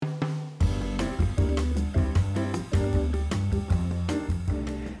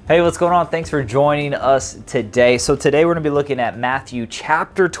Hey, what's going on? Thanks for joining us today. So today we're going to be looking at Matthew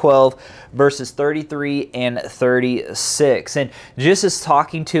chapter 12, verses 33 and 36. And Jesus is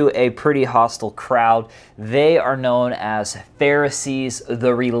talking to a pretty hostile crowd. They are known as Pharisees,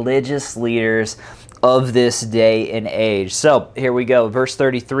 the religious leaders of this day and age. So here we go. Verse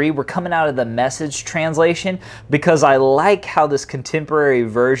 33, we're coming out of the Message translation because I like how this contemporary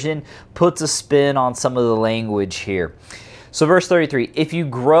version puts a spin on some of the language here. So verse 33, if you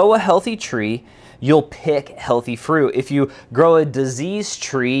grow a healthy tree, you'll pick healthy fruit. If you grow a diseased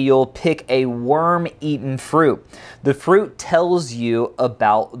tree, you'll pick a worm-eaten fruit. The fruit tells you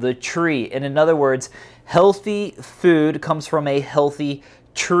about the tree. And in other words, healthy food comes from a healthy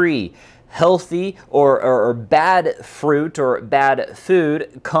tree. Healthy or bad fruit or bad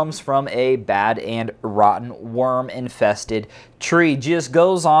food comes from a bad and rotten worm-infested tree. Jesus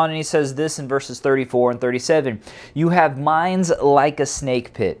goes on and he says this in verses 34 and 37. You have minds like a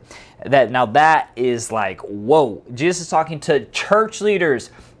snake pit. That is like, whoa. Jesus is talking to church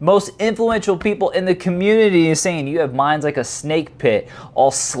leaders, most influential people in the community, is saying you have minds like a snake pit, all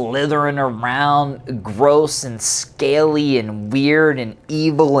slithering around, gross and scaly and weird and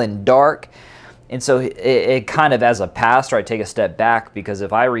evil and dark. And so it kind of, as a pastor, I take a step back because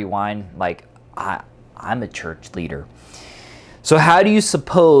if I rewind, like I'm a church leader. So how do you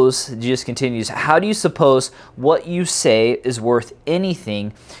suppose, Jesus continues, how do you suppose what you say is worth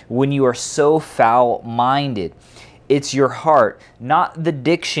anything when you are so foul-minded? It's your heart, not the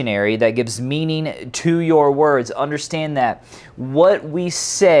dictionary, that gives meaning to your words. Understand that what we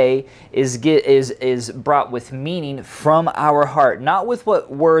say is brought with meaning from our heart, not with what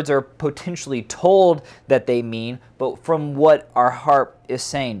words are potentially told that they mean, but from what our heart is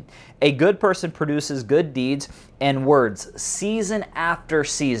saying. A good person produces good deeds and words season after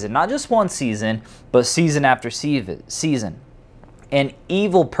season, not just one season, but season after season. An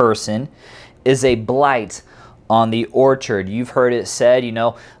evil person is a blight on the orchard. You've heard it said,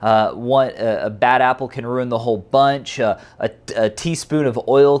 a bad apple can ruin the whole bunch. A teaspoon of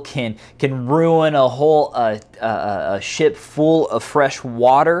oil can ruin a whole a ship full of fresh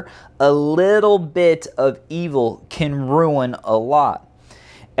water. A little bit of evil can ruin a lot.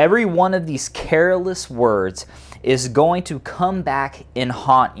 Every one of these careless words is going to come back and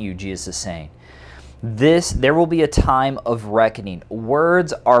haunt you, Jesus is saying. There will be a time of reckoning.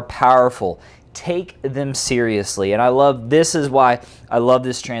 Words are powerful. Take them seriously. And this is why I love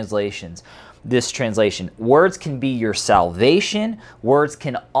this translation. Words can be your salvation. Words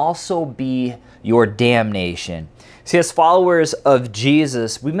can also be your damnation. See, as followers of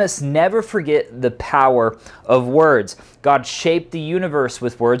Jesus, we must never forget the power of words. God shaped the universe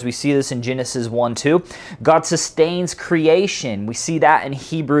with words. We see this in Genesis 1:2. God sustains creation. We see that in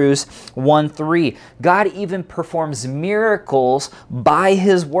Hebrews 1:3. God even performs miracles by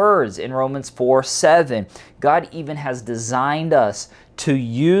His words in Romans 4:7. God even has designed us to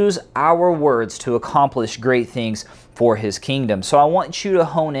use our words to accomplish great things for His kingdom. So I want you to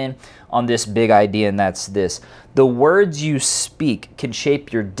hone in on this big idea, and that's this. The words you speak can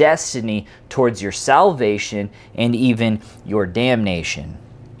shape your destiny towards your salvation and even your damnation.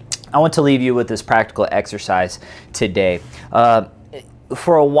 I want to leave you with this practical exercise today.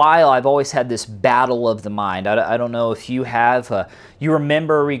 For a while, I've always had this battle of the mind. I don't know if you have. You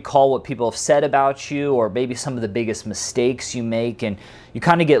remember or recall what people have said about you, or maybe some of the biggest mistakes you make, and you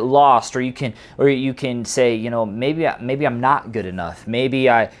kind of get lost, or you can say, maybe I'm not good enough. Maybe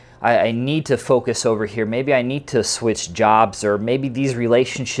I need to focus over here. Maybe I need to switch jobs, or maybe these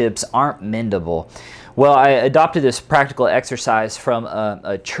relationships aren't mendable. Well, I adopted this practical exercise from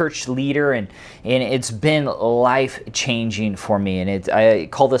a church leader, and it's been life-changing for me. And I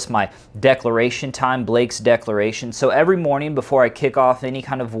call this my declaration time, Blake's declaration. So every morning before I kick off any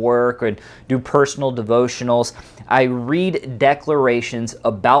kind of work or do personal devotionals, I read declarations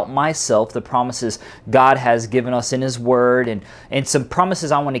about myself, the promises God has given us in His Word, and some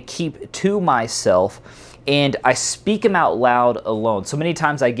promises I want to keep to myself, and I speak them out loud alone. So many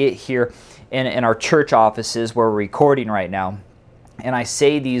times I get here in our church offices where we're recording right now, and I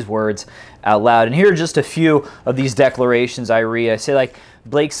say these words out loud. And here are just a few of these declarations I read. I say, like,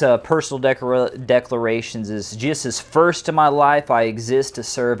 Blake's personal declarations is, Jesus is first in my life. I exist to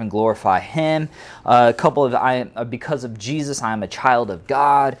serve and glorify Him. A couple of, because of Jesus, I am a child of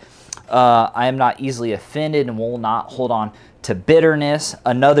God. I am not easily offended and will not hold on to bitterness.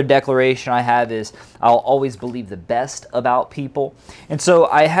 Another declaration I have is, I'll always believe the best about people. And so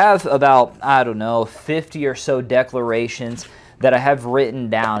I have about, 50 or so declarations that I have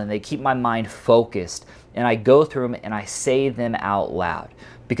written down, and they keep my mind focused. And I go through them and I say them out loud.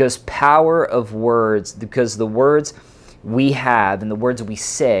 Because power of words, because the words we have and the words we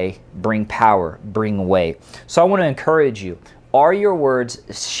say bring power, bring weight. So I want to encourage you. Are your words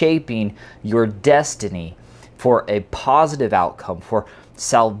shaping your destiny for a positive outcome, for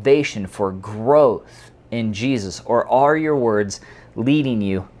salvation, for growth in Jesus? Or are your words leading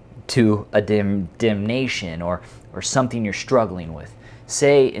you to a damnation or something you're struggling with?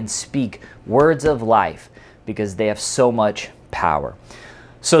 Say and speak words of life because they have so much power.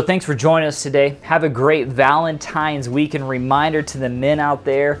 So thanks for joining us today. Have a great Valentine's week, and reminder to the men out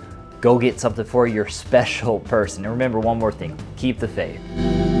there, go get something for your special person. And remember one more thing, keep the faith.